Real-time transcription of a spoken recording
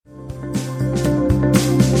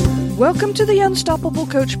Welcome to the Unstoppable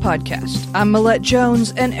Coach Podcast. I'm Millette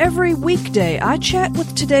Jones, and every weekday I chat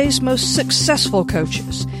with today's most successful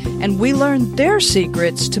coaches, and we learn their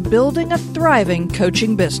secrets to building a thriving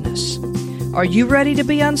coaching business. Are you ready to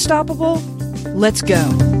be unstoppable? Let's go.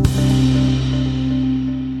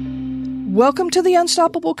 Welcome to the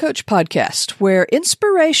Unstoppable Coach Podcast, where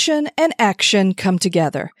inspiration and action come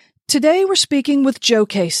together. Today we're speaking with Jo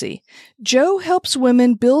Casey. Jo helps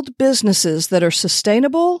women build businesses that are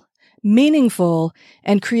sustainable, meaningful,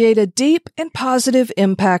 and create a deep and positive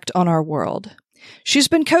impact on our world. She's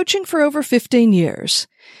been coaching for over 15 years.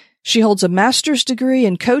 She holds a master's degree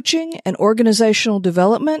in coaching and organizational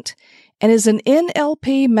development and is an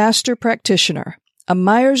NLP Master Practitioner, a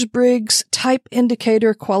Meyers-Briggs Type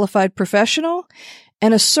Indicator qualified professional,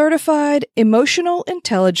 and a certified Emotional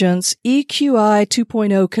Intelligence EQi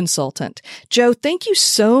 2.0 consultant. Jo, thank you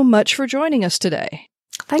so much for joining us today.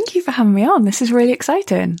 Thank you for having me on. This is really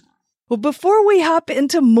exciting. Well, before we hop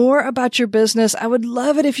into more about your business, I would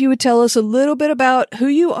love it if you would tell us a little bit about who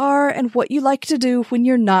you are and what you like to do when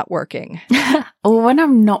you're not working. Well, when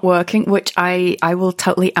I'm not working, which I will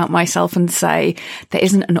totally out myself and say there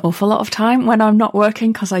isn't an awful lot of time when I'm not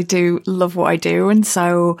working because I do love what I do. And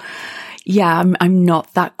so, yeah, I'm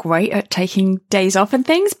not that great at taking days off and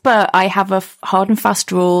things, but I have a hard and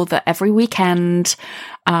fast rule that every weekend,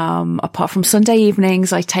 apart from Sunday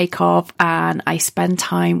evenings, I take off and I spend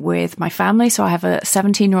time with my family. So I have a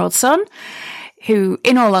 17-year-old son who,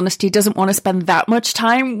 in all honesty, doesn't want to spend that much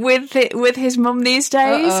time with his mum these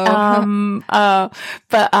days. But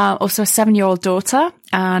also a 7-year-old daughter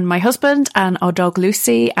and my husband and our dog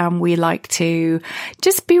Lucy. And we like to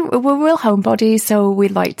we're real homebodies. So we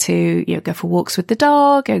like to, go for walks with the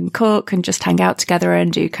dog and cook and just hang out together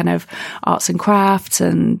and do kind of arts and crafts.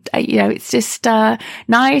 And, it's just,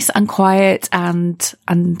 nice and quiet and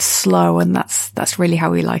slow. And that's really how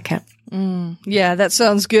we like it. Yeah, that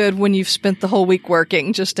sounds good when you've spent the whole week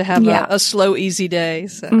working, just to have a slow, easy day.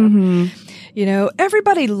 So,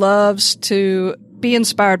 everybody loves to be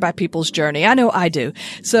inspired by people's journey. I know I do.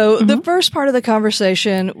 So the first part of the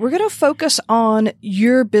conversation, we're going to focus on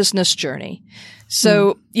your business journey.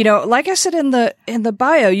 So, like I said in the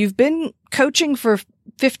bio, you've been coaching for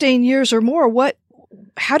 15 years or more.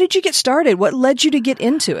 How did you get started? What led you to get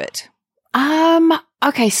into it?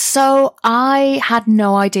 Okay, so I had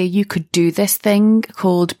no idea you could do this thing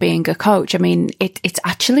called being a coach. I mean, it's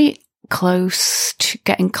actually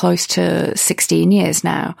getting close to 16 years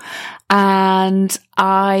now. And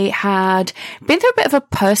I had been through a bit of a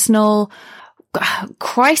personal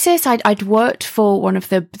crisis. I'd worked for one of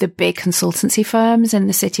the big consultancy firms in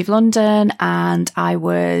the City of London, and I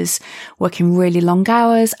was working really long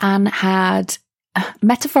hours and had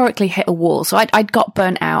metaphorically hit a wall. So I'd got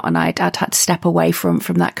burnt out and I'd had to step away from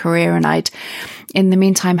that career. And I'd, in the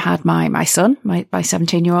meantime, had my son, my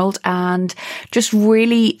 17-year-old, and just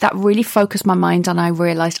really focused my mind. And I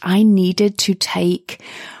realized I needed to take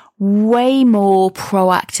way more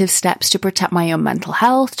proactive steps to protect my own mental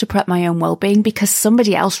health, to protect my own well-being, because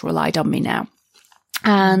somebody else relied on me now.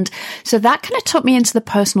 And so that kind of took me into the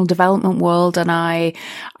personal development world, and I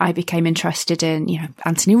became interested in,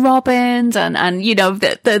 Anthony Robbins and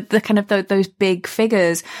the kind of those big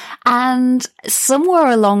figures. And somewhere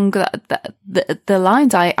along the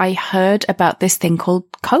lines, I heard about this thing called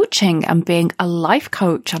coaching and being a life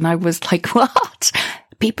coach. And I was like, what?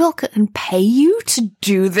 People can pay you to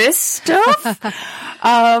do this stuff?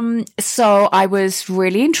 So I was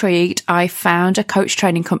really intrigued. I found a coach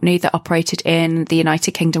training company that operated in the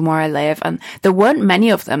United Kingdom where I live. And there weren't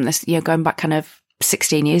many of them going back kind of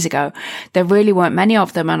 16 years ago. There really weren't many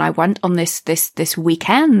of them. And I went on this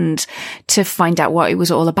weekend to find out what it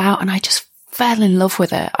was all about. And I just fell in love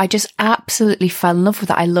with it. I just absolutely fell in love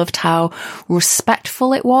with it. I loved how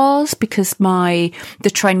respectful it was, because the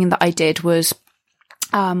training that I did was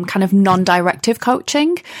kind of non-directive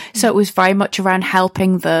coaching. So it was very much around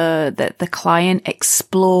helping the client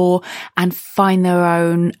explore and find their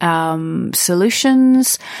own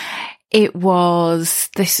solutions. It was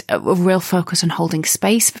a real focus on holding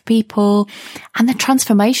space for people, and the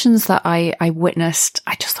transformations that I witnessed.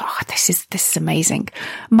 I just thought, this is amazing.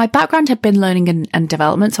 My background had been learning and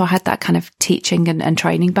development, so I had that kind of teaching and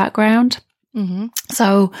training background. Mm-hmm.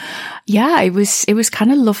 So yeah, it was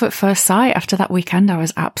kind of love at first sight. After that weekend, I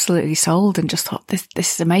was absolutely sold and just thought, this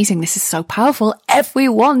is amazing. This is so powerful.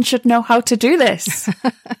 Everyone should know how to do this.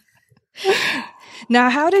 Now,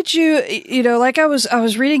 how did you, like I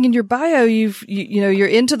was reading in your bio, you're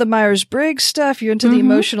into the Myers-Briggs stuff, you're into the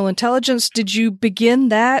emotional intelligence. Did you begin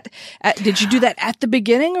that? Did you do that at the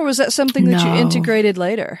beginning, or was that something that you integrated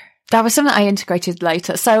later? That was something I integrated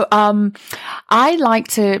later. So, I like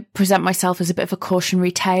to present myself as a bit of a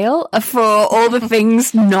cautionary tale for all the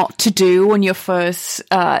things not to do when you're first,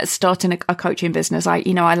 starting a coaching business. I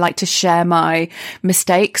like to share my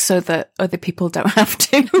mistakes so that other people don't have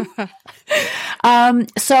to.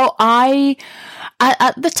 So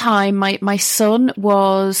at the time, my son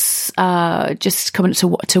was, just coming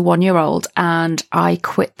to 1 year old, and I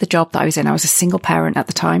quit the job that I was in. I was a single parent at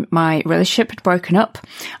the time. My relationship had broken up.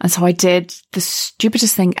 And so I did the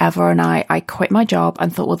stupidest thing ever. And I quit my job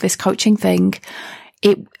and thought, well, this coaching thing,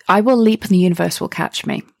 I will leap and the universe will catch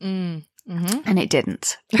me. Mm-hmm. And it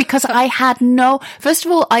didn't, because I had first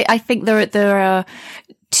of all, I think there are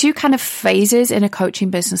two kind of phases in a coaching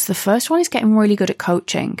business. The first one is getting really good at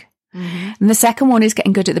coaching. Mm-hmm. And the second one is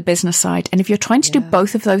getting good at the business side. And if you're trying to do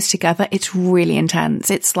both of those together, it's really intense.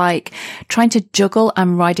 It's like trying to juggle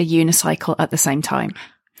and ride a unicycle at the same time.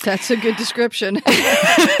 That's a good description.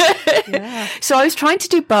 Yeah. So I was trying to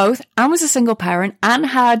do both and was a single parent and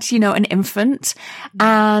had, an infant.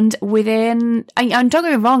 And and don't get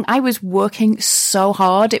me wrong, I was working so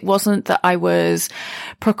hard. It wasn't that I was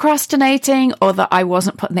procrastinating or that I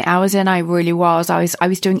wasn't putting the hours in. I really was. I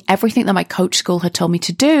was doing everything that my coach school had told me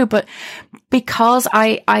to do. But because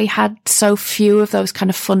I had so few of those kind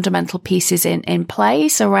of fundamental pieces in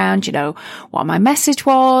place around, what my message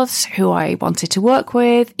was, who I wanted to work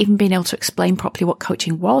with, even being able to explain properly what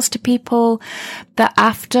coaching was to people, that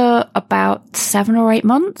after about 7 or 8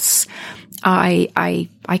 months, I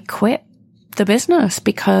quit the business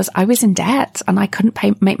because I was in debt and I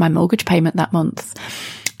couldn't make my mortgage payment that month.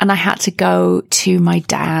 And I had to go to my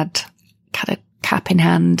dad, kind of cap in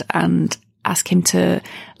hand, and ask him to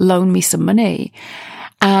loan me some money.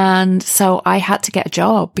 And so I had to get a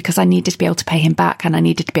job because I needed to be able to pay him back, and I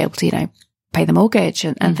needed to be able to, pay the mortgage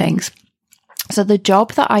and things. So the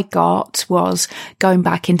job that I got was going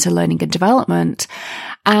back into learning and development,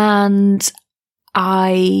 and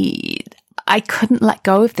I couldn't let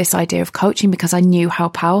go of this idea of coaching because I knew how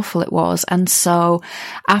powerful it was. And so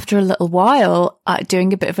after a little while,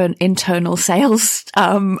 doing a bit of an internal sales,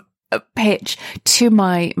 pitch to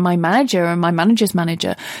my manager and my manager's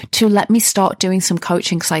manager to let me start doing some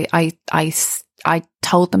coaching, because I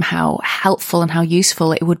told them how helpful and how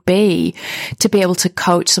useful it would be to be able to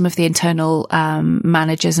coach some of the internal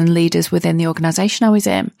managers and leaders within the organization I was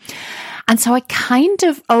in. And so I kind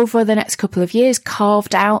of, over the next couple of years,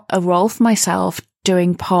 carved out a role for myself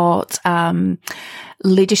doing part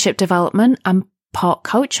leadership development and part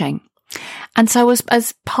coaching. And so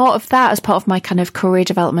as part of that, as part of my kind of career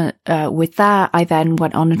development with that, I then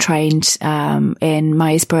went on and trained in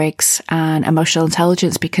Meyers-Briggs and Emotional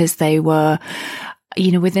Intelligence, because they were,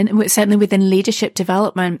 certainly within leadership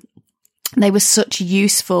development, they were such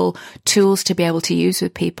useful tools to be able to use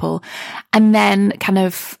with people. And then kind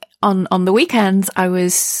of on the weekends, I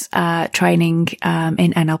was training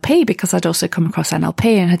in NLP, because I'd also come across NLP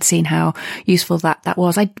and had seen how useful that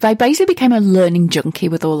was. I basically became a learning junkie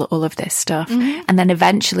with all of this stuff. Mm-hmm. And then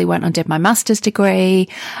eventually went and did my master's degree,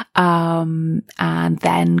 and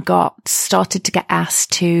then started to get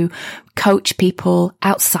asked to coach people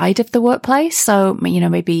outside of the workplace. So,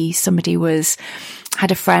 maybe somebody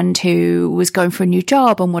had a friend who was going for a new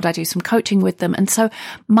job, and would I do some coaching with them? And so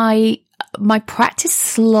my practice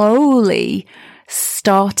slowly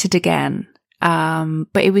started again.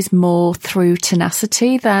 But it was more through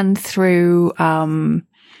tenacity than through, and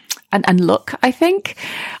luck, I think.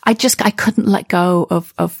 I couldn't let go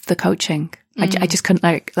of the coaching. I just couldn't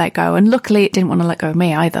let go. And luckily it didn't want to let go of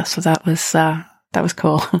me either. So that was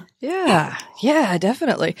cool. Yeah,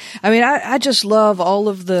 definitely. I mean, I just love all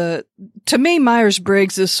of to me,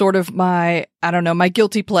 Myers-Briggs is sort of my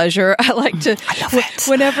guilty pleasure. I like to,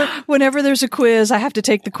 whenever there's a quiz, I have to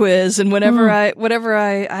take the quiz. And whenever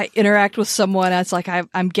I interact with someone, it's like,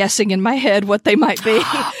 I'm guessing in my head what they might be.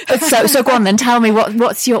 So go on then, tell me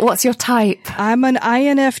what's your type? I'm an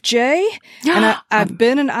INFJ, and I've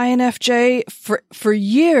been an INFJ for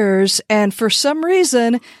years. And for some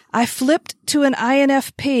reason, I flipped to an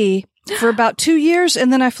INFP for about 2 years,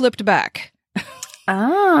 and then I flipped back.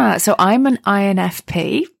 So I'm an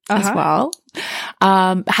INFP as well.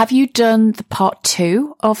 Have you done the part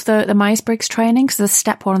 2 of the Myers-Briggs training? So there's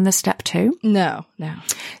step 1 and there's step 2. No.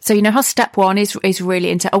 So you know how step 1 is really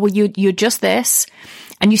into, you're just this,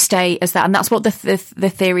 and you stay as that. And that's what the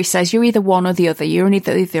theory says. You're either one or the other. You're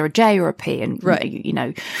either a J or a P, and right.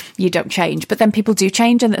 You don't change. But then people do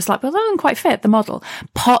change, and it's like, well, that doesn't quite fit the model.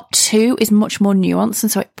 Part 2 is much more nuanced.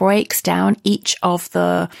 And so it breaks down each of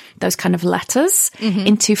those kind of letters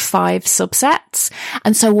into 5 subsets.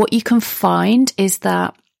 And so what you can find is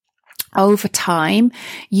that over time,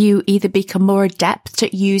 you either become more adept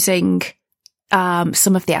at using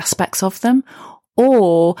some of the aspects of them,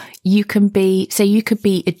 or you can be, say you could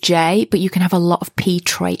be a J, but you can have a lot of P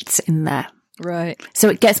traits in there. Right. So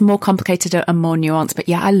it gets more complicated and more nuanced, but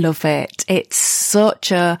yeah, I love it. It's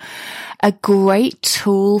such a great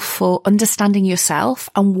tool for understanding yourself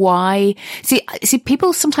and why. See,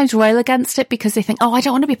 people sometimes rail against it because they think, oh, I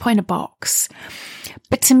don't want to be put in a box.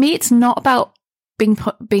 But to me, it's not about being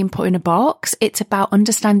put in a box. It's about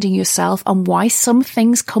understanding yourself and why some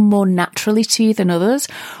things come more naturally to you than others,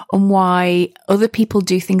 and why other people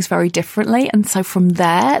do things very differently. And so from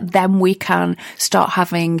there, then we can start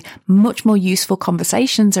having much more useful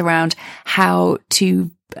conversations around how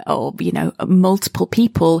to, or, you know, multiple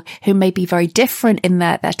people who may be very different in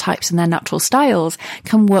their types and their natural styles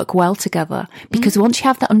can work well together. Because once you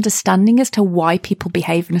have that understanding as to why people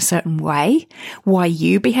behave in a certain way, why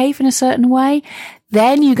you behave in a certain way,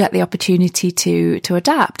 then you get the opportunity to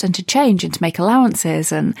adapt and to change and to make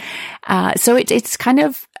allowances. And, so it's kind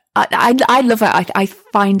of, I love it. I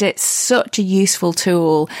find it such a useful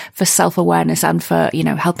tool for self-awareness and for, you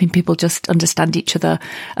know, helping people just understand each other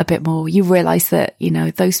a bit more. You realize that, you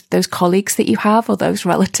know, those colleagues that you have or those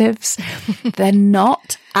relatives, they're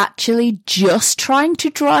not actually just trying to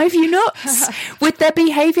drive you nuts with their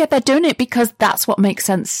behavior. They're doing it because that's what makes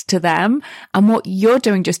sense to them. And what you're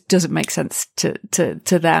doing just doesn't make sense to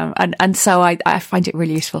them. And so I find it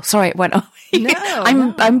really useful. Sorry, it went off. No, I'm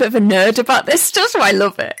a bit of a nerd about this stuff, so I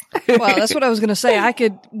love it. Well, that's what I was going to say.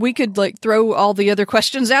 We could like throw all the other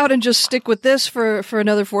questions out and just stick with this for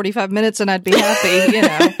another 45 minutes and I'd be happy, you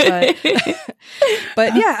know,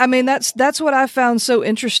 but yeah, I mean, that's what I found so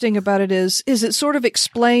interesting about it is it sort of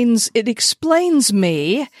explains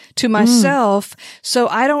me to myself. So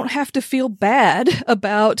I don't have to feel bad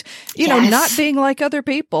about, you know, not being like other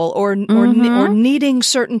people or needing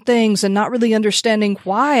certain things and not really understanding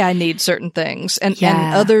why I need certain things and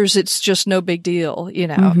others, it's just no big deal, you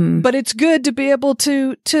know, but it's good to be able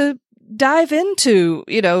to dive into,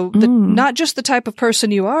 you know, not just the type of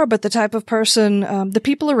person you are, but the type of person, the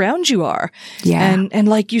people around you are. Yeah. And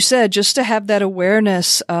like you said, just to have that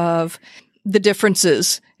awareness of the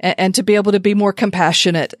differences and to be able to be more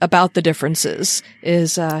compassionate about the differences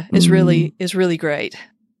is really great.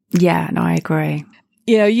 Yeah, no, I agree.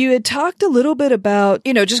 You know, you had talked a little bit about,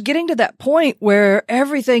 you know, just getting to that point where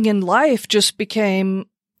everything in life just became,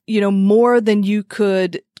 you know, more than you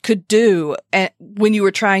could do when you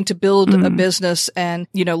were trying to build a business and,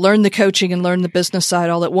 you know, learn the coaching and learn the business side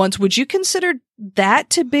all at once. Would you consider that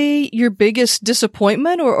to be your biggest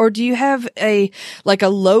disappointment, or do you have a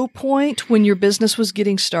low point when your business was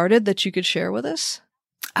getting started that you could share with us?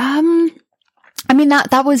 I mean,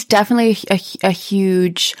 that was definitely a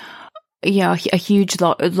huge, you know, a huge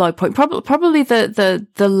low point. Probably the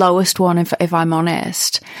lowest one, if I'm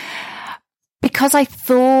honest, because I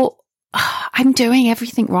thought, I'm doing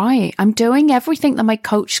everything right. I'm doing everything that my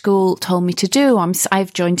coach school told me to do.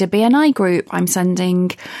 I've joined a BNI group. I'm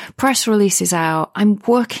sending press releases out. I'm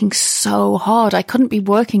working so hard. I couldn't be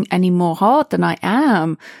working any more hard than I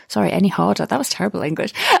am. Sorry, any harder. That was terrible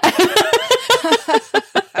English.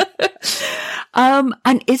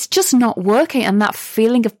 And it's just not working. And that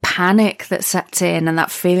feeling of panic that sets in and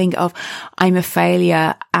that feeling of I'm a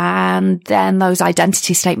failure. And then those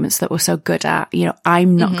identity statements that we're so good at, you know,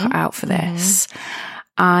 I'm not cut out for this.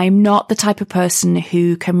 I'm not the type of person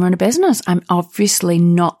who can run a business. I'm obviously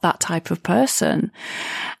not that type of person.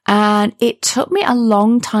 And it took me a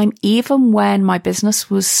long time, even when my business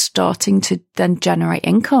was starting to then generate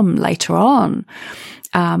income later on,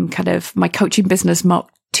 kind of my coaching business Mark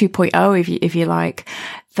 2.0, if you like,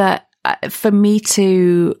 that for me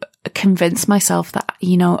to convince myself that,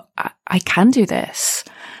 you know, I can do this.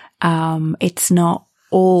 It's not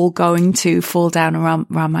all going to fall down around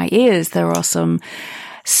my ears. There are some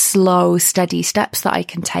slow, steady steps that I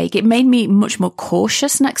can take. It made me much more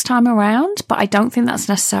cautious next time around, but I don't think that's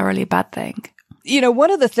necessarily a bad thing. You know, one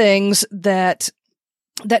of the things that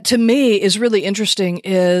to me is really interesting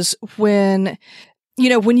is when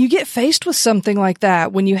you get faced with something like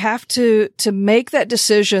that, when you have to make that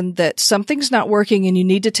decision that something's not working and you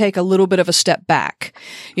need to take a little bit of a step back,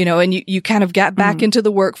 you know, and you kind of got back into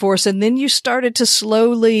the workforce and then you started to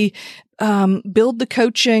slowly build the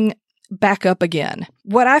coaching back up again.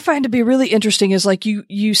 What I find to be really interesting is, like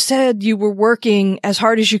you said, you were working as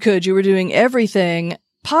hard as you could. You were doing everything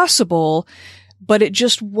possible, but it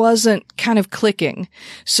just wasn't kind of clicking.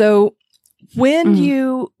 So when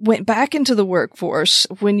you went back into the workforce,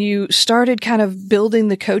 when you started kind of building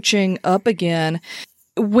the coaching up again,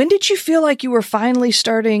 when did you feel like you were finally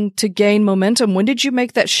starting to gain momentum? When did you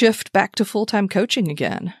make that shift back to full-time coaching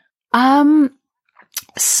again? So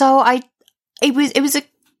it was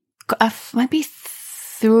maybe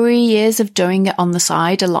 3 years of doing it on the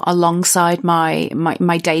side alongside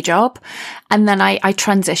my day job. And then I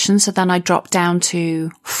transitioned. So then I dropped down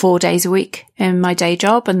to 4 days a week in my day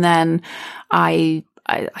job. And then I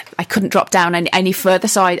couldn't drop down any further.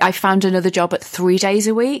 So I found another job at 3 days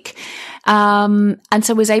a week. And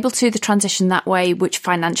so was able to do the transition that way, which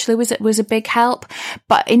financially was a big help.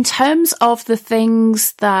 But in terms of the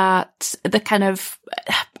things that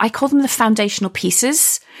I call them the foundational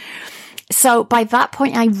pieces. So by that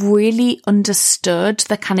point, I really understood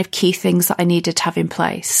the kind of key things that I needed to have in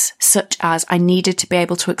place, such as I needed to be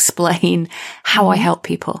able to explain how I help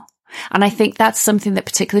people. And I think that's something that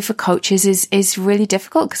particularly for coaches is really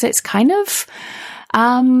difficult, because it's kind of,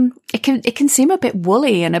 it can seem a bit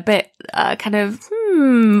woolly and a bit,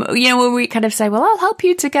 when we kind of say, well, I'll help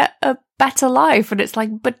you to get a better life. And it's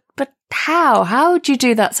like, but how do you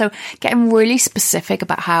do that? So getting really specific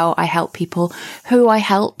about how I help people, who I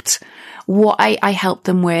helped, what I helped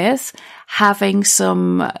them with, having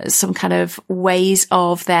some kind of ways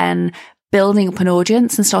of then building up an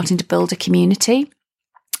audience and starting to build a community.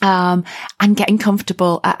 And getting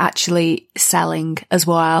comfortable at actually selling as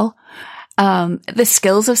well. The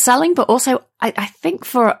skills of selling, but also I think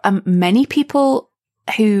for many people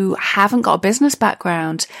who haven't got a business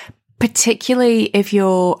background, particularly if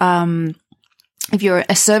you're a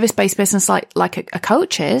service-based business like a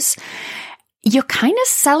coach is, you're kind of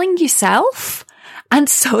selling yourself. And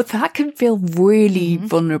so that can feel really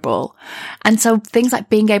vulnerable. And so things like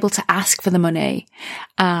being able to ask for the money,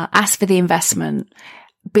 ask for the investment,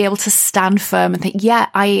 be able to stand firm and think, yeah,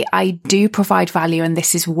 I do provide value, and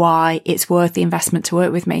this is why it's worth the investment to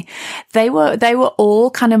work with me. They were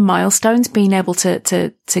all kind of milestones, being able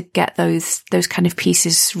to get those kind of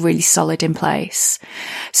pieces really solid in place.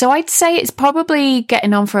 So I'd say it's probably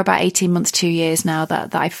getting on for about 18 months, 2 years now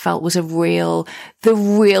that I felt was the real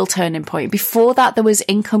turning point. Before that, there was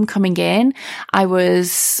income coming in. I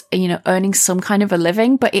was, earning some kind of a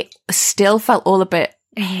living, but it still felt all a bit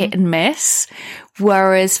hit and miss.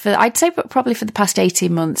 Whereas I'd say probably for the past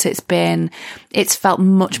 18 months, it's felt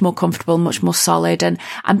much more comfortable, much more solid, and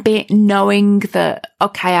knowing that,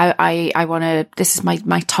 okay, I want to, this is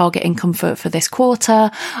my target income for this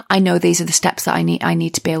quarter. I know these are the steps that I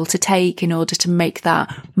need to be able to take in order to make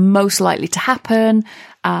that most likely to happen.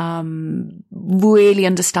 Really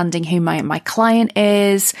understanding who my client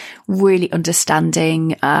is, really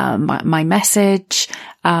understanding, my message,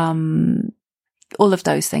 all of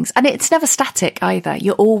those things. And it's never static either.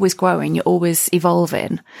 You're always growing. You're always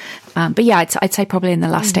evolving. But yeah, I'd say probably in the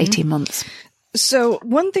last 18 months. So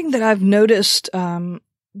one thing that I've noticed,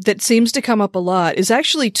 that seems to come up a lot is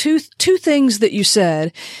actually two things that you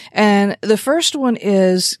said. And the first one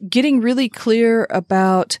is getting really clear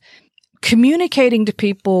about communicating to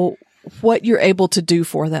people what you're able to do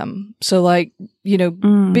for them. So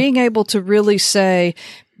being able to really say,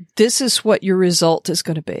 this is what your result is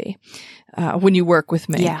going to be. When you work with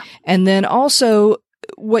me. Yeah. And then also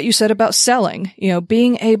what you said about selling,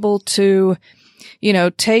 being able to,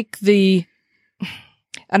 take the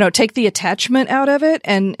attachment out of it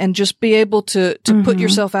and just be able to put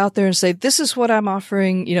yourself out there and say, this is what I'm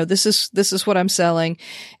offering. This is what I'm selling.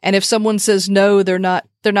 And if someone says no, they're not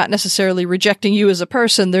necessarily rejecting you as a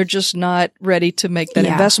person. They're just not ready to make that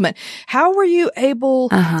investment. How were you able,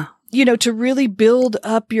 to really build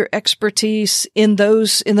up your expertise in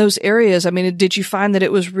those areas? I mean, did you find that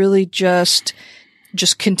it was really just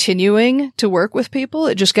continuing to work with people?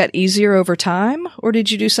 It just got easier over time, or did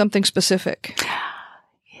you do something specific?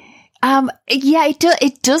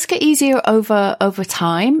 It does get easier over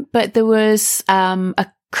time, but there was, a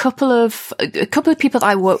couple of people that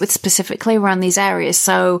I work with specifically around these areas.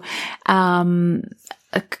 So,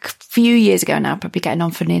 a few years ago now, probably getting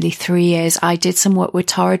on for nearly 3 years, I did some work with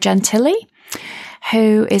Tara Gentili,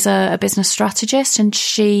 who is a business strategist, and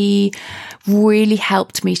she really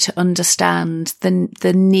helped me to understand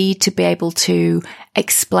the need to be able to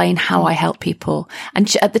explain how I help people.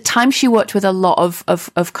 And at the time, she worked with a lot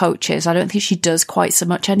of coaches. I don't think she does quite so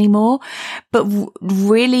much anymore, but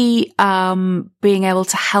really being able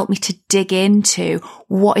to help me to dig into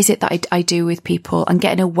what is it that I do with people, and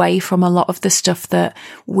getting away from a lot of the stuff that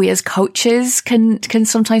we as coaches can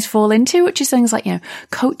sometimes fall into, which is things like,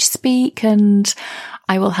 coach speak and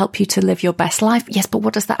I will help you to live your best life. Yes, but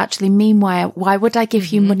what does that actually mean? Why would I give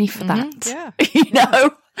you money for that? Yeah.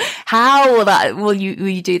 How will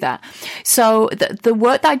you do that? So the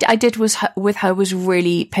work that I did with her was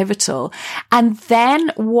really pivotal. And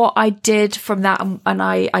then what I did from that, and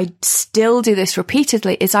I still do this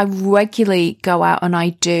repeatedly, is I regularly go out and I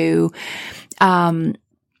do,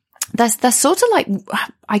 they're sort of like,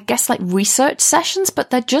 I guess, like research sessions, but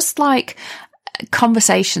they're just like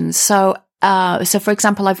conversations. So for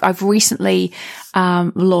example, I've recently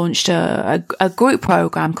launched a group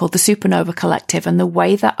program called the Supernova Collective, and the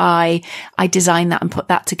way that I designed that and put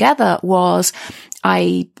that together was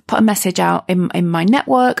I put a message out in my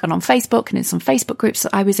network and on Facebook and in some Facebook groups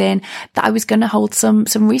that I was in, that I was going to hold some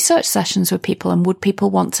research sessions with people, and would people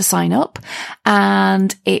want to sign up?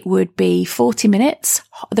 And it would be 40 minutes.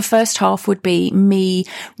 The first half would be me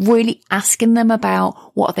really asking them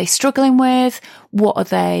about what are they struggling with? What are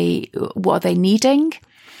they needing?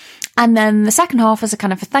 And then the second half, as a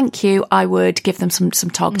kind of a thank you, I would give them some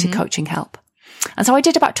targeted coaching help. And so I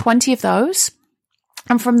did about 20 of those.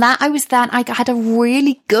 And from that, I had a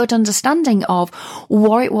really good understanding of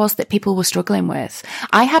what it was that people were struggling with.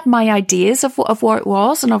 I had my ideas of what it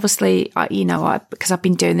was. And obviously, because I've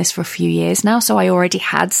been doing this for a few years now, so I already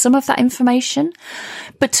had some of that information.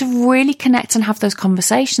 But to really connect and have those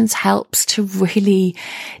conversations helps to really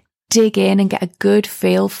dig in and get a good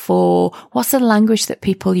feel for what's the language that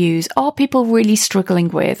people use. Are people really struggling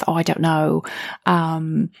with, I don't know,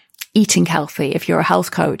 eating healthy if you're a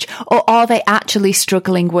health coach? Or are they actually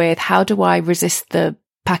struggling with, how do I resist the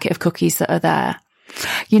packet of cookies that are there?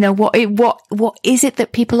 What is it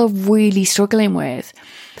that people are really struggling with?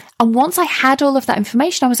 And once I had all of that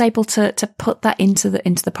information, I was able to put that into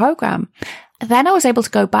the program. Then I was able to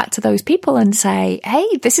go back to those people and say, hey,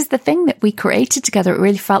 this is the thing that we created together. It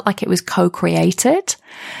really felt like it was co-created.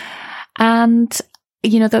 And,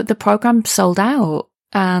 the program sold out.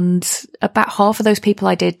 And about half of those people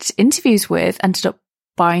I did interviews with ended up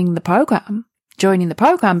joining the program,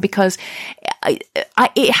 because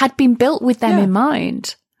it had been built with them in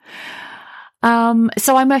mind.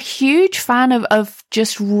 So I'm a huge fan of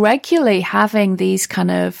just regularly having these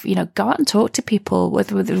kind of, go out and talk to people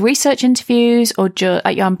with research interviews, or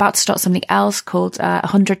I'm about to start something else called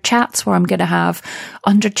 100 Chats, where I'm going to have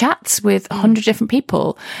 100 chats with 100 different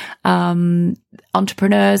people,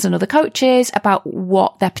 entrepreneurs and other coaches, about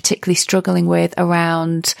what they're particularly struggling with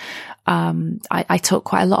around, I talk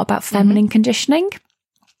quite a lot about feminine conditioning.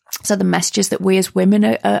 So the messages that we as women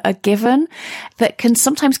are given that can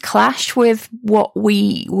sometimes clash with what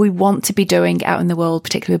we want to be doing out in the world,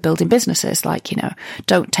 particularly with building businesses, like,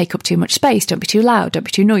 don't take up too much space, don't be too loud, don't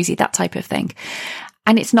be too noisy, that type of thing.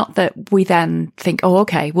 And it's not that we then think, oh,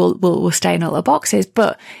 okay, we'll stay in all our boxes.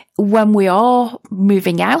 But when we are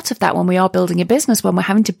moving out of that, when we are building a business, when we're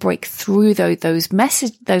having to break through those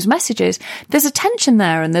messages, there's a tension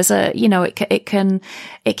there, and there's it can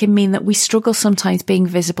mean that we struggle sometimes being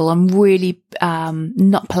visible and really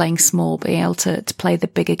not playing small, being able to play the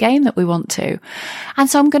bigger game that we want to. And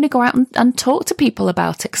so I'm going to go out and talk to people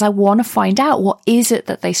about it, because I want to find out what is it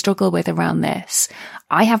that they struggle with around this.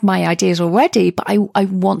 I have my ideas already, but I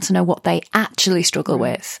want to know what they actually struggle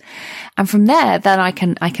with. And from there, then I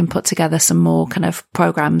can put together some more kind of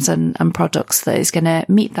programs and products that is going to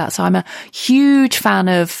meet that. So I'm a huge fan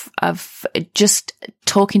of just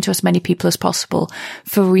talking to as many people as possible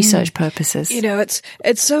for research purposes.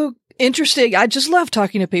 It's so interesting. I just love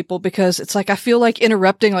talking to people, because it's like I feel like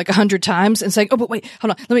interrupting like 100 times and saying, "Oh, but wait,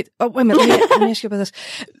 hold on, wait a minute, let me ask you about this."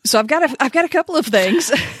 So I've got a couple of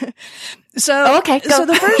things. So okay, so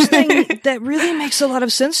the first thing that really makes a lot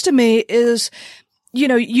of sense to me is,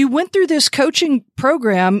 you went through this coaching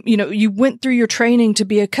program. You went through your training to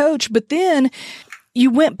be a coach, but then you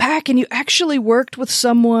went back and you actually worked with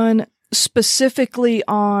someone specifically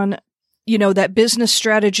on, that business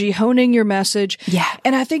strategy, honing your message. Yeah.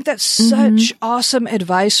 And I think that's such awesome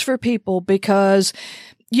advice for people, because,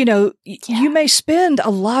 you may spend a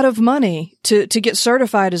lot of money to get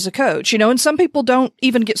certified as a coach, and some people don't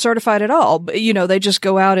even get certified at all, but, they just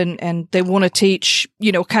go out and they want to teach,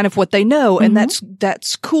 kind of what they know. And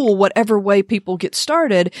that's cool, whatever way people get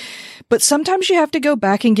started. But sometimes you have to go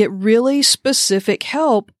back and get really specific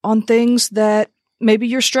help on things that maybe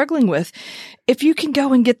you're struggling with. If you can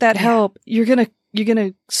go and get that help, you're going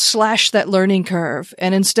to slash that learning curve.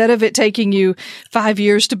 And instead of it taking you 5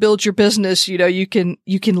 years to build your business, you can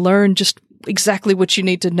learn just exactly what you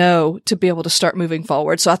need to know to be able to start moving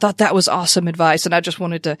forward. So I thought that was awesome advice. And I just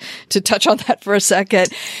wanted to touch on that for a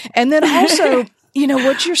second. And then also,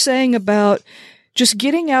 what you're saying about just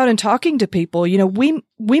getting out and talking to people,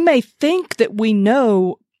 we may think that we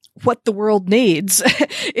know what the world needs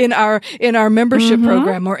in our membership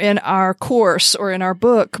program or in our course or in our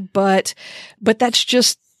book, but that's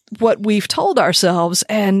just what we've told ourselves.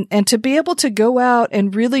 And to be able to go out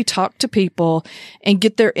and really talk to people and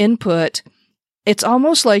get their input, it's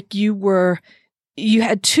almost like you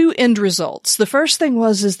had two end results. The first thing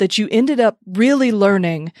is that you ended up really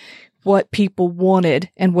learning what people wanted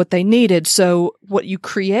and what they needed. So what you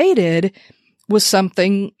created was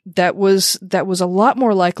something that was a lot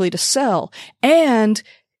more likely to sell. And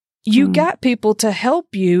you got people to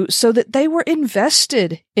help you so that they were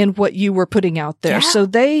invested in what you were putting out there. Yeah. So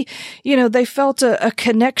they felt a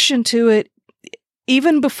connection to it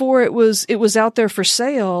even before it was out there for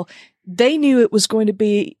sale. They knew it was going to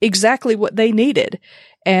be exactly what they needed.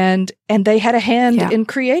 And they had a hand in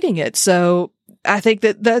creating it. So I think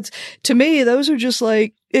that's, to me, those are just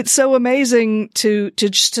like, it's so amazing to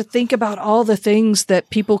think about all the things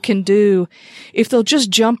that people can do if they'll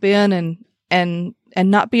just jump in and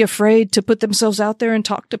not be afraid to put themselves out there and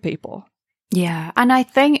talk to people. Yeah. And I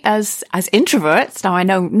think as introverts, now I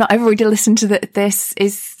know not everybody listening to this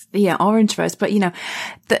are introverts, but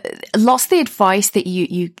lots of the advice that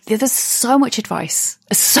there's so much advice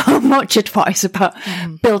about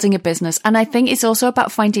building a business. And I think it's also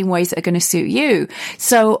about finding ways that are going to suit you.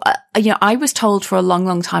 So, I was told for a long,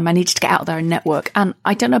 long time I needed to get out there and network. And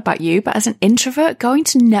I don't know about you, but as an introvert, going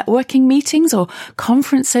to networking meetings or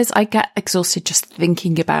conferences, I get exhausted just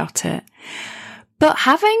thinking about it. But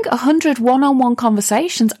having 100 one-on-one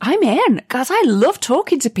conversations, I'm in, because I love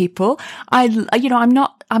talking to people. I'm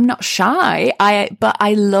not shy. But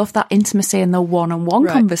I love that intimacy and the one-on-one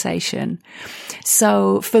conversation.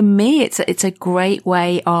 So for me, it's a great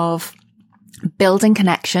way of building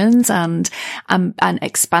connections and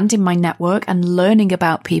expanding my network and learning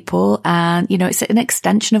about people. And, it's an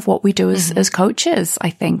extension of what we do as coaches,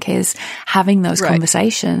 I think, is having those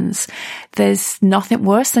conversations. There's nothing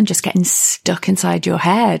worse than just getting stuck inside your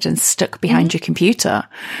head and stuck behind your computer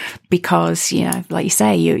because, like you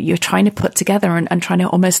say, you're trying to put together and trying to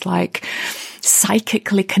almost like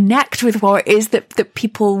psychically connect with what it is that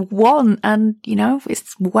people want. And,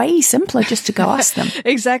 it's way simpler just to go ask them.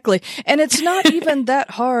 Exactly. And it's not even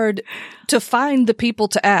that hard to find the people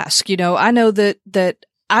to ask. I know that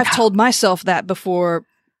I've told myself that before,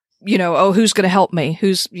 who's going to help me?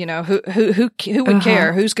 Who's, who would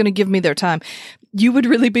care? Who's going to give me their time? You would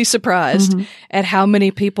really be surprised at how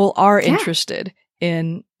many people are interested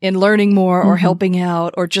in learning more or helping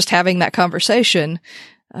out or just having that conversation.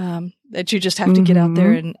 That you just have to get out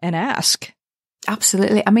there and ask.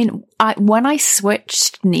 Absolutely. I mean, when I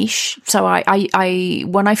switched niche, so I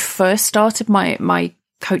when I first started my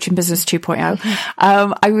coaching business 2.0,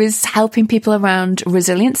 I was helping people around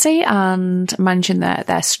resiliency and managing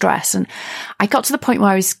their stress. And I got to the point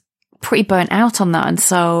where I was pretty burnt out on that. And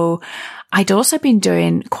so I'd also been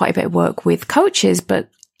doing quite a bit of work with coaches, but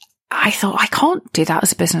I thought, I can't do that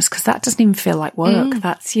as a business because that doesn't even feel like work.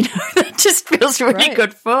 That's, that just feels really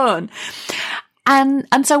good fun. And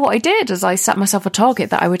so what I did is I set myself a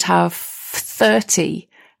target that I would have 30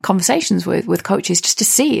 conversations with coaches just to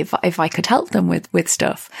see if I could help them with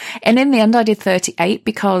stuff. And in the end, I did 38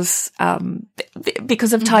 because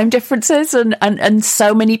of time differences and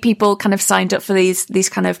so many people kind of signed up for these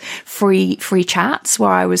kind of free chats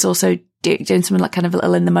where I was also doing something like kind of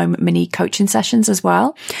little in the moment mini coaching sessions as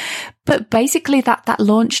well. But basically that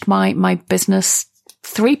launched my business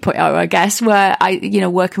 3.0, I guess, where I,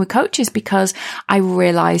 working with coaches because I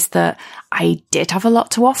realized that I did have a lot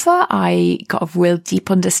to offer. I got a real deep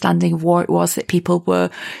understanding of what it was that people were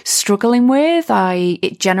struggling with.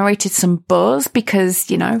 It generated some buzz because,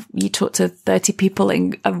 you talk to 30 people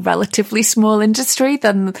in a relatively small industry,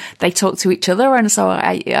 then they talk to each other. And so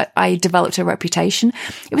I developed a reputation.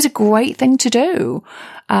 It was a great thing to do.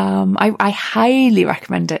 I highly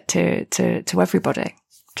recommend it to everybody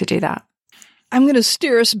to do that. I'm going to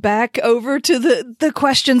steer us back over to the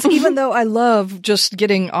questions, even though I love just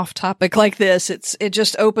getting off topic like this. It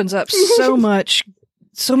just opens up so much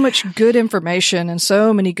good information and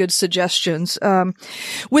so many good suggestions.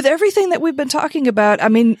 With everything that we've been talking about, I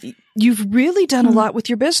mean, you've really done a lot with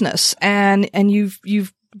your business and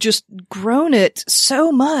you've just grown it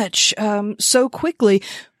so much, so quickly.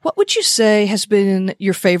 What would you say has been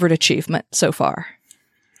your favorite achievement so far?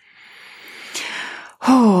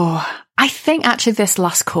 Oh, I think actually this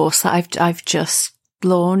last course that I've just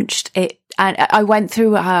launched and I went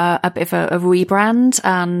through a bit of a rebrand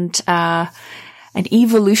and an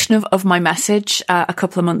evolution of my message a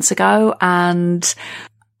couple of months ago, and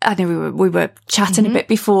I know we were chatting a bit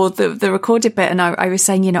before the recorded bit, and I was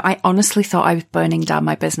saying, I honestly thought I was burning down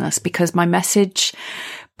my business because my message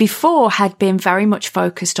before had been very much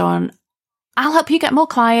focused on I'll help you get more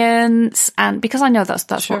clients. And because I know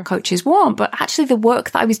that's what coaches want, but actually the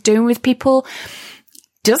work that I was doing with people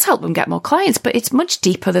does help them get more clients, but it's much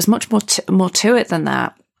deeper. There's much more to it than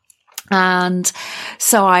that. And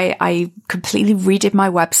so I completely redid my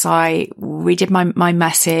website, redid my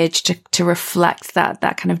message to reflect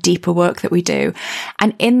that kind of deeper work that we do.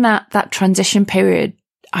 And in that transition period,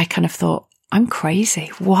 I kind of thought, I'm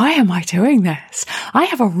crazy. Why am I doing this? I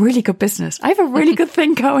have a really good business. I have a really good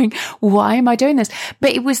thing going. Why am I doing this?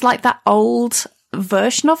 But it was like that old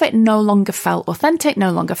version of it no longer felt authentic,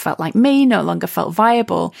 no longer felt like me, no longer felt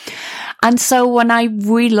viable. And so when I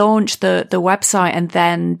relaunched the website and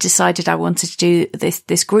then decided I wanted to do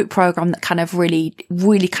this group program that kind of really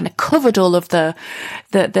kind of covered all of the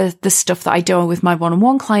stuff that I do with my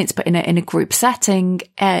one-on-one clients, but in a group setting,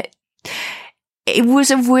 it was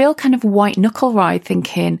a real kind of white knuckle ride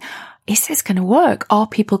thinking, is this going to work? Are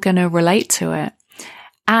people going to relate to it?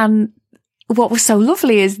 And what was so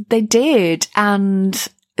lovely is they did. And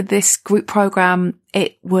this group program,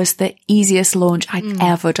 it was the easiest launch I'd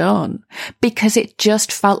ever done because it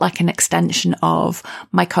just felt like an extension of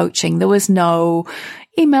my coaching. There was no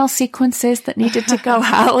email sequences that needed to go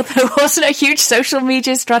out. There wasn't a huge social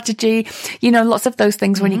media strategy. You know, lots of those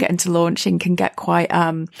things when you get into launching can get quite,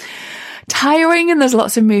 tiring and there's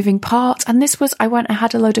lots of moving parts. And this was, I went and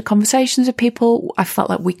had a load of conversations with people. I felt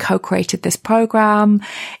like we co-created this program.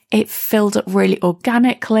 It filled up really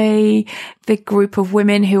organically. The group of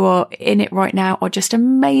women who are in it right now are just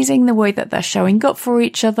amazing. The way that they're showing up for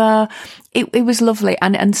each other. It was lovely.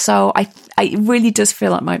 And so it really does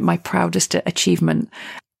feel like my proudest achievement.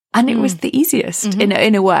 And it was the easiest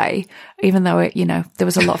in a way, even though there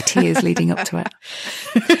was a lot of tears leading up to it.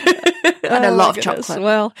 And a lot of chocolate.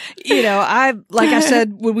 Well, like I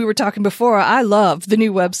said when we were talking before, I love the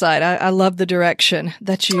new website. I love the direction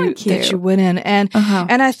that you went in. And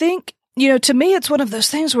and I think, to me it's one of those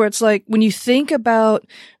things where it's like when you think about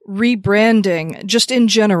rebranding just in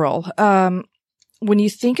general, when you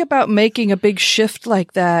think about making a big shift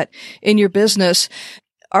like that in your business,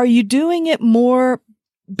 are you doing it more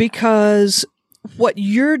because what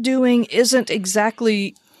you're doing isn't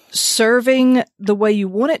exactly serving the way you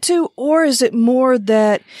want it to, or is it more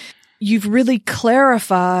that you've really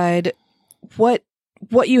clarified what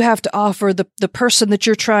you have to offer the person that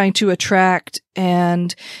you're trying to attract,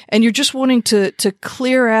 and you're just wanting to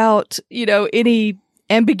clear out, any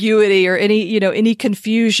ambiguity or any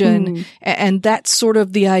confusion. And that's sort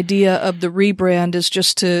of the idea of the rebrand, is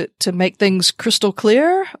just to make things crystal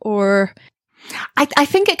clear? Or I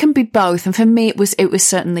think it can be both. And for me, it was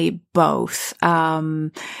certainly both.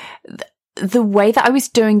 The way that I was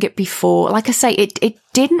doing it before, like I say, it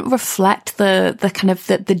didn't reflect the kind of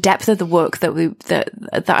the depth of the work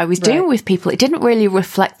that I was doing with people. It didn't really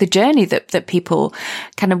reflect the journey that people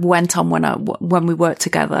kind of went on when we worked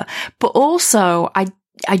together. But also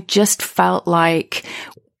I just felt like,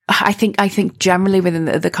 I think generally within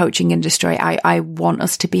the coaching industry, I want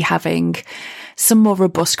us to be having some more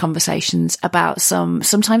robust conversations about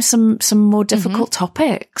sometimes some more difficult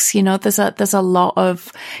topics. There's a lot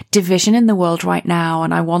of division in the world right now,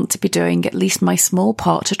 and I want to be doing at least my small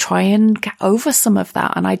part to try and get over some of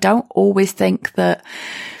that. And I don't always think that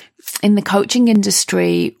in the coaching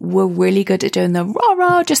industry, we're really good at doing the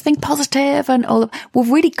rah, just think positive and all of,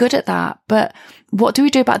 we're really good at that. But what do we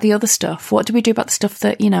do about the other stuff? What do we do about the stuff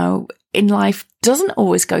that, in life doesn't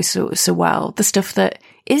always go so well? The stuff that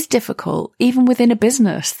is difficult, even within a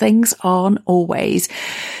business, things aren't always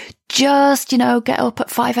just, get up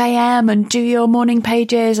at 5 a.m. and do your morning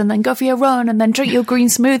pages and then go for your run and then drink your green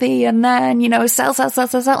smoothie and then, sell,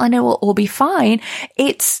 and it will all be fine.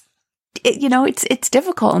 It's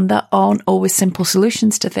difficult, and there aren't always simple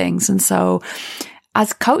solutions to things. And so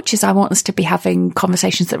as coaches, I want us to be having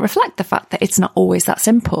conversations that reflect the fact that it's not always that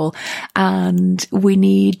simple. And we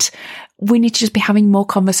need to just be having more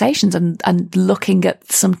conversations and looking at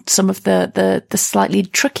some of the slightly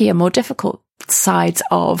trickier, more difficult sides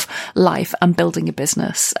of life and building a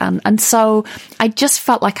business. And so I just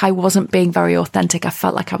felt like I wasn't being very authentic. I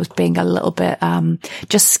felt like I was being a little bit,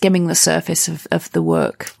 just skimming the surface of the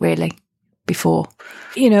work, really, before.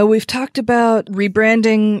 We've talked about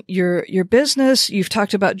rebranding your business. You've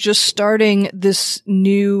talked about just starting this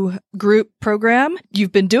new group program.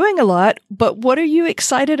 You've been doing a lot, but what are you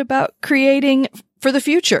excited about creating for the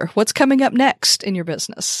future? What's coming up next in your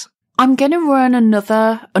business? I'm going to run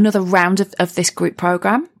another round of this group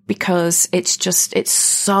program, because it's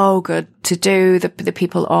so good to do. The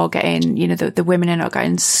people are getting, the women are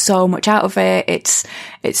getting so much out of it. It's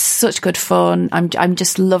such good fun. I'm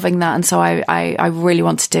just loving that. And so I really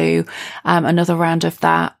want to do, another round of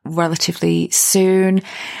that relatively soon.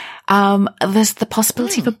 There's the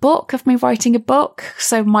possibility of a book, of me writing a book.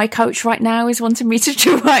 So my coach right now is wanting me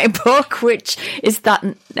to write a book, which is that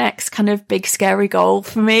next kind of big scary goal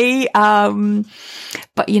for me.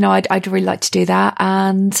 But I'd really like to do that.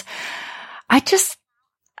 And I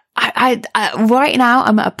right now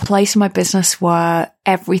I'm at a place in my business where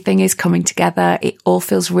everything is coming together. It all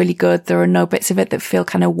feels really good. There are no bits of it that feel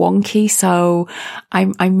kind of wonky. So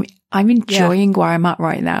I'm enjoying where I'm at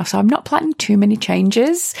right now. So I'm not planning too many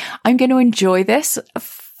changes. I'm going to enjoy this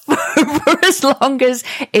for as long as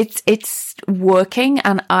it's working,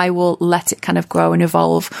 and I will let it kind of grow and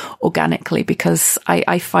evolve organically, because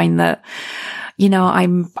I find that,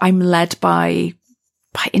 I'm led by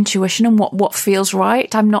intuition and what feels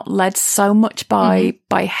right. I'm not led so much by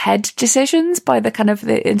head decisions, by the kind of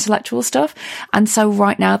the intellectual stuff. And so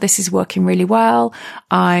right now this is working really well.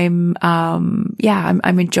 I'm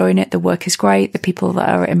enjoying it. The work is great. The people that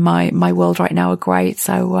are in my world right now are great.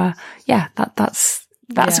 So,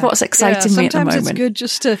 that's what's exciting me at the moment. Sometimes it's good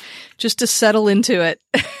just to settle into it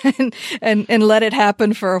and let it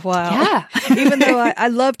happen for a while. Yeah. Even though I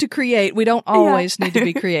love to create, we don't always need to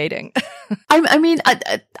be creating.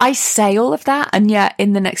 I say all of that, and yet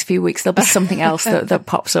in the next few weeks there'll be something else that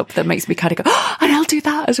pops up that makes me kind of go, oh, and I'll do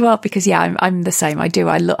that as well, because I'm the same. I do.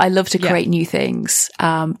 I love to create new things.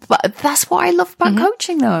 But that's what I love about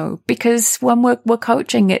coaching, though, because when we're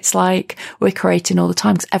coaching, it's like we're creating all the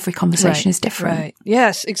time, because every conversation is different. Right.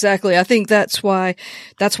 Yes, exactly. I think that's why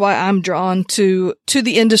I'm drawn to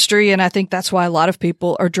the industry, and I think that's why a lot of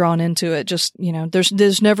people are drawn into it. Just,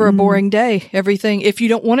 there's never a boring day. Everything, if you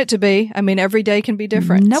don't want it to be, every day can be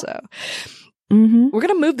different. Nope. So we're going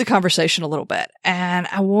to move the conversation a little bit. And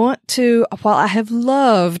I want to, while I have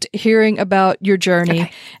loved hearing about your journey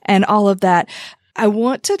and all of that, I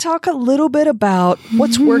want to talk a little bit about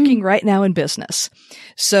what's working right now in business.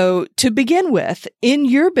 So to begin with, in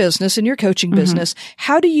your business, in your coaching business,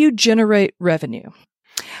 how do you generate revenue?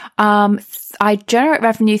 I generate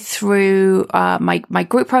revenue through my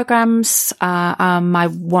group programs, my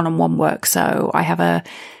one-on-one work. So I have a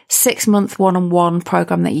 6-month one-on-one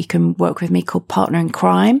program that you can work with me called Partner in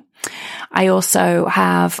Crime. I also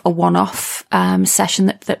have a one-off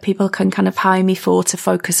session that people can kind of hire me for, to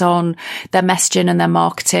focus on their messaging and their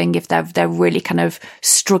marketing if they're really kind of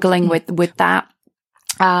struggling with that.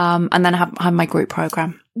 And then I have my group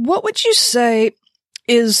program. What would you say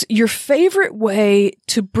is your favorite way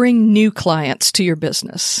to bring new clients to your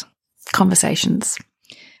business? Conversations.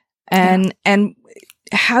 And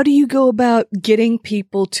how do you go about getting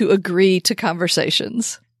people to agree to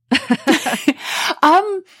conversations?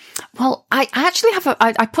 Well, I actually have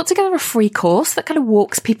I put together a free course that kind of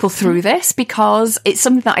walks people through this, because it's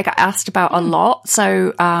something that I get asked about a lot.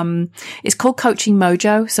 So, it's called Coaching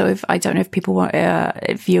Mojo. So I don't know if people want,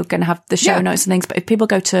 if you're going to have the show notes and things, but if people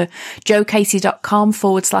go to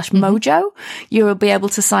joecasey.com/mojo, you'll be able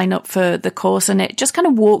to sign up for the course, and it just kind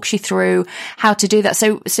of walks you through how to do that.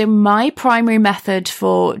 So my primary method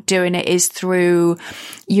for doing it is through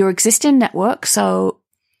your existing network. So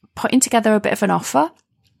putting together a bit of an offer,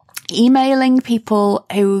 emailing people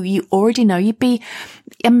who you already know. You'd be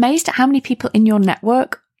amazed at how many people in your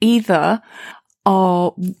network either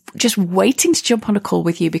are just waiting to jump on a call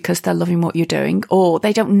with you because they're loving what you're doing, or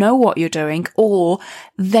they don't know what you're doing, or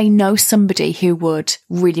they know somebody who would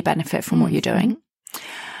really benefit from what you're doing.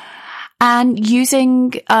 And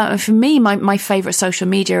using, for me, my favorite social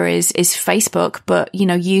media is Facebook, but,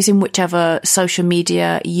 using whichever social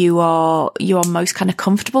media you are most kind of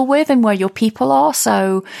comfortable with and where your people are.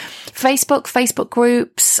 So Facebook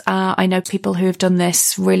groups. I know people who have done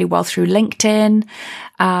this really well through LinkedIn,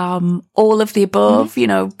 all of the above,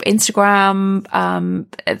 Instagram,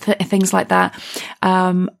 things like that.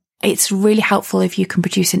 It's really helpful if you can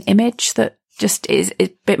produce an image that just is a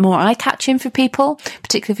bit more eye-catching for people,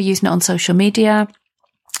 particularly if you're using it on social media.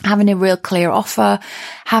 Having a real clear offer,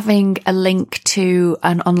 having a link to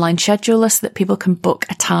an online scheduler so that people can book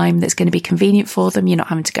a time that's going to be convenient for them. You're not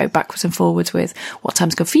having to go backwards and forwards with what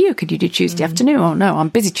time's good for you. Could you do Tuesday afternoon? Oh no, I'm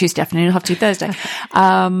busy Tuesday afternoon. I'll have to do Thursday.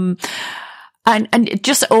 And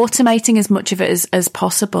just automating as much of it as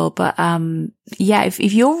possible. But,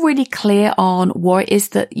 if you're really clear on what it is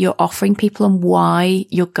that you're offering people and why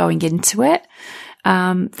you're going into it,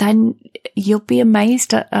 then you'll be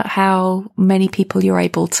amazed at how many people you're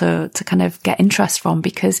able to kind of get interest from,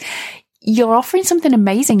 because you're offering something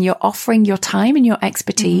amazing. You're offering your time and your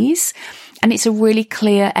expertise. And it's a really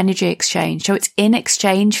clear energy exchange. So it's in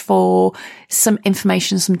exchange for some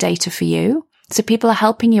information, some data for you. So people are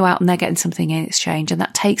helping you out and they're getting something in exchange. And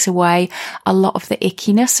that takes away a lot of the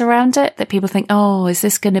ickiness around it, that people think, oh, is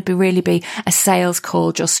this going to really be a sales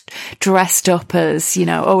call just dressed up as,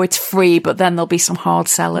 oh, it's free, but then there'll be some hard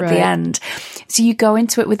sell at the end. So you go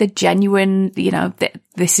into it with a genuine,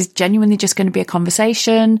 this is genuinely just going to be a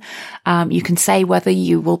conversation. You can say whether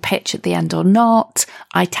you will pitch at the end or not.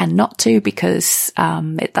 I tend not to because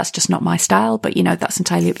that's just not my style, but that's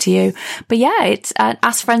entirely up to you. But yeah, it's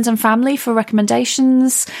ask friends and family for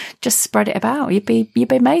recommendations. Just spread it about. You'd be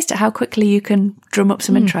amazed at how quickly you can drum up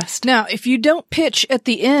some interest. Now, if you don't pitch at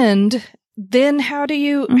the end, then how do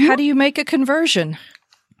you make a conversion?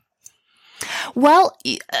 Well,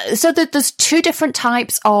 so there's two different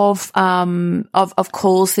types of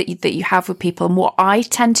calls that you have with people. And what I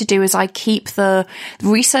tend to do is I keep the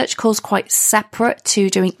research calls quite separate to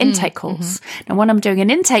doing intake calls. Now, when I'm doing an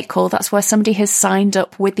intake call, that's where somebody has signed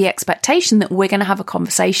up with the expectation that we're going to have a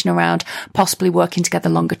conversation around possibly working together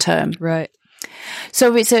longer term. Right.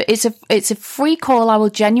 So it's a free call. I will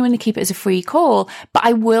genuinely keep it as a free call, but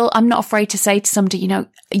I'm not afraid to say to somebody,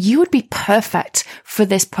 you would be perfect for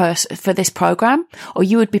this program, or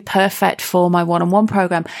you would be perfect for my one-on-one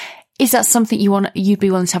program. Is that something you'd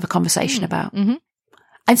be willing to have a conversation about? Mm-hmm.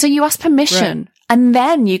 And so you ask permission. And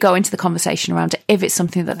then you go into the conversation around it if it's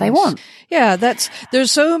something that they want. Yeah,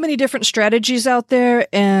 there's so many different strategies out there,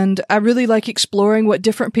 and I really like exploring what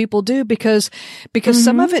different people do because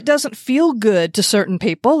some of it doesn't feel good to certain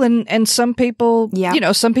people, and some people,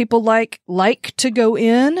 some people like to go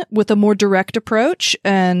in with a more direct approach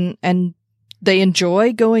and they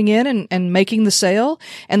enjoy going in and making the sale.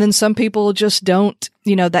 And then some people just don't,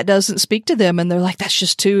 that doesn't speak to them. And they're like,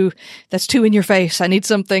 that's too in your face. I need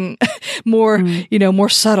something more, more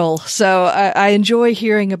subtle. So I enjoy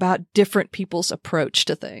hearing about different people's approach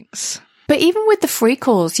to things. But even with the free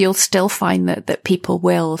calls, you'll still find that people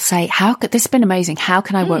will say, this has been amazing. How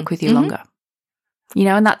can I work with you longer?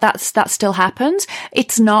 And that still happens.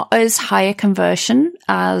 It's not as high a conversion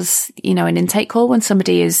as, an intake call when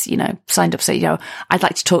somebody is, signed up, say, I'd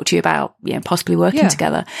like to talk to you about, possibly working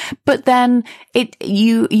together. But then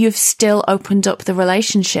you've still opened up the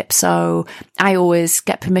relationship. So I always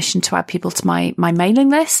get permission to add people to my mailing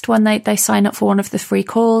list when they sign up for one of the free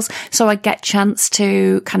calls. So I get chance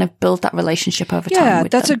to kind of build that relationship over time. Yeah,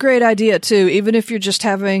 that's a great idea too. Even if you're just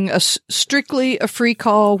having strictly a free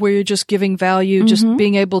call where you're just giving value, just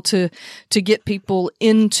being able to get people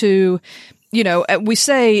into, we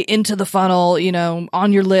say into the funnel,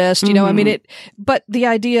 on your list, but the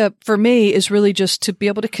idea for me is really just to be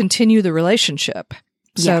able to continue the relationship.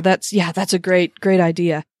 So that's a great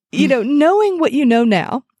idea. Knowing what you know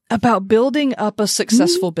now about building up a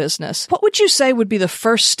successful business, what would you say would be the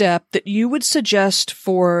first step that you would suggest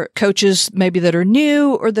for coaches maybe that are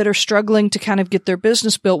new or that are struggling to kind of get their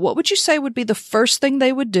business built? What would you say would be the first thing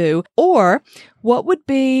they would do? Or what would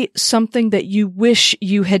be something that you wish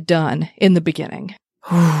you had done in the beginning?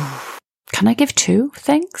 Can I give two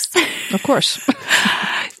things? Of course.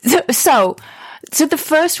 So the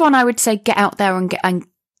first one I would say, get out there and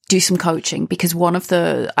do some coaching, because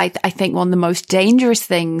I think one of the most dangerous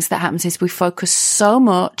things that happens is we focus so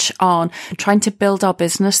much on trying to build our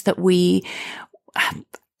business that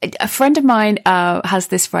a friend of mine has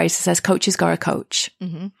this phrase that says, coaches got a coach.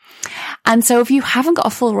 Mm-hmm. And so if you haven't got a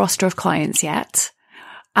full roster of clients yet,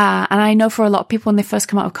 and I know for a lot of people when they first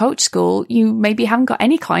come out of coach school, you maybe haven't got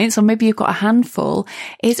any clients, or maybe you've got a handful,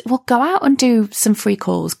 go out and do some free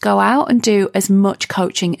calls. Go out and do as much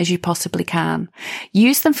coaching as you possibly can.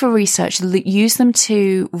 Use them for research, use them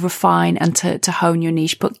to refine and to hone your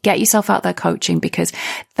niche, but get yourself out there coaching, because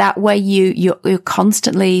that way you're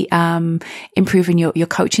constantly, improving your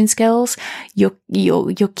coaching skills. You're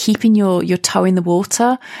keeping your toe in the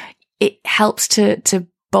water. It helps to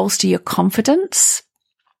bolster your confidence.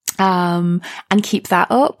 And keep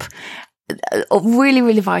that up. Really,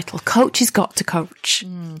 really vital. Coaches got to coach.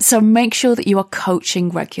 So make sure that you are coaching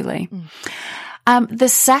regularly. The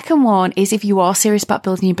second one is, if you are serious about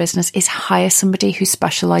building your business, is hire somebody who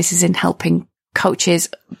specializes in helping coaches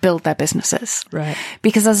build their businesses. Right.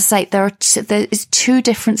 Because as I say, there is two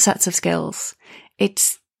different sets of skills.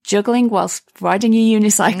 It's juggling whilst riding your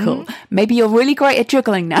unicycle. Maybe you're really great at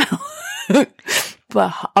juggling now.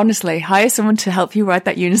 But honestly, hire someone to help you ride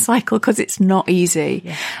that unicycle, because it's not easy.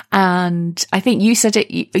 Yeah. And I think you said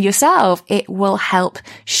it yourself, it will help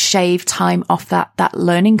shave time off that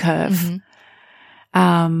learning curve.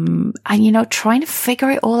 And trying to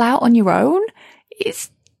figure it all out on your own,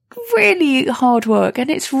 really hard work and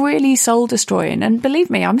it's really soul destroying. And believe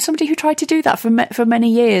me, I'm somebody who tried to do that for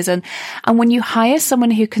many years. And when you hire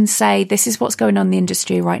someone who can say, this is what's going on in the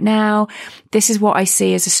industry right now, this is what I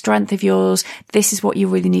see as a strength of yours, this is what you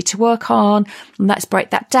really need to work on, and let's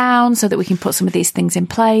break that down so that we can put some of these things in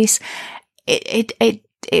place,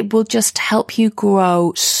 it will just help you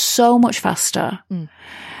grow so much faster.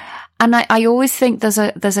 And I always think there's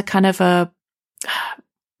a kind of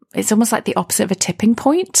it's almost like the opposite of a tipping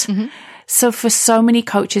point. So for so many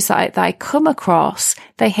coaches that I come across,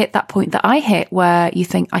 they hit that point that I hit where you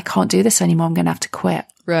think, I can't do this anymore. I'm going to have to quit.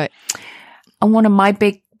 Right. And one of my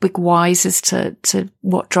big whys as to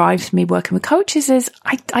what drives me working with coaches is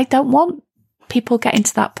I don't want people getting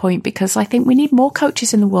to that point, because I think we need more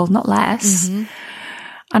coaches in the world, not less.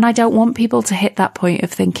 And I don't want people to hit that point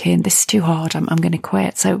of thinking, this is too hard, I'm going to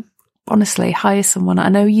quit. So honestly, hire someone. I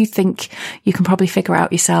know you think you can probably figure it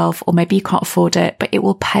out yourself, or maybe you can't afford it, but it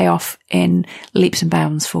will pay off in leaps and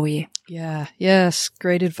bounds for you. Yeah. Yes.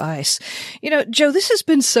 Great advice. Jo, this has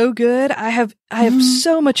been so good. I have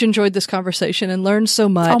so much enjoyed this conversation and learned so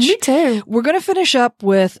much. Oh, me too. We're going to finish up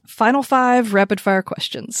with final 5 rapid fire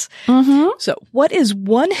questions. So what is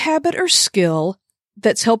one habit or skill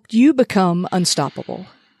that's helped you become unstoppable?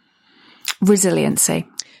 Resiliency.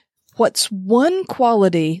 What's one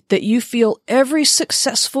quality that you feel every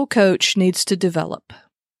successful coach needs to develop?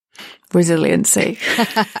 Resiliency.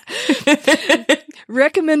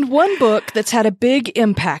 Recommend one book that's had a big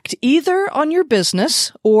impact, either on your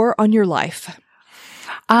business or on your life.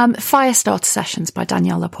 Firestarter Sessions by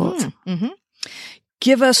Danielle Laporte.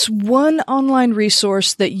 Give us one online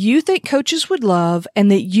resource that you think coaches would love and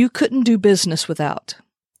that you couldn't do business without.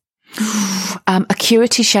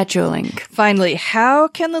 Acuity scheduling. Finally, how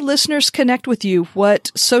can the listeners connect with you?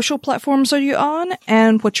 What social platforms are you on,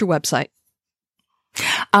 and what's your website?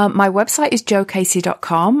 My website is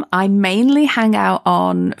joecasey.com. I mainly hang out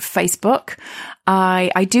on Facebook.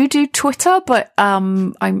 I do Twitter, but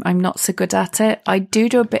I'm not so good at it. I do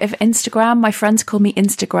a bit of Instagram. My friends call me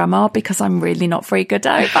Instagrammer because I'm really not very good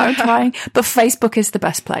at it, but I'm trying. But Facebook is the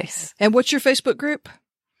best place. And what's your Facebook group?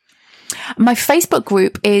 My Facebook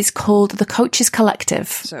group is called The Coaches Collective.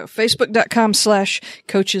 So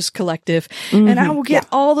facebook.com/Coaches Collective. And I will get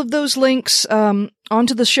all of those links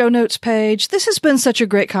onto the show notes page. This has been such a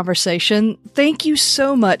great conversation. Thank you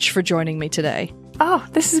so much for joining me today. Oh,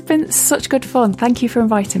 this has been such good fun. Thank you for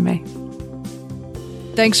inviting me.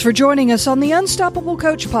 Thanks for joining us on the Unstoppable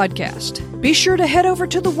Coach podcast. Be sure to head over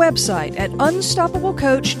to the website at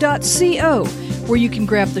unstoppablecoach.co, where you can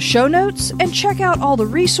grab the show notes and check out all the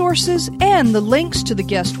resources and the links to the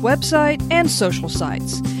guest website and social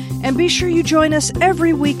sites. And be sure you join us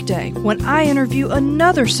every weekday when I interview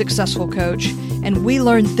another successful coach and we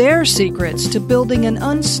learn their secrets to building an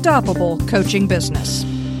unstoppable coaching business.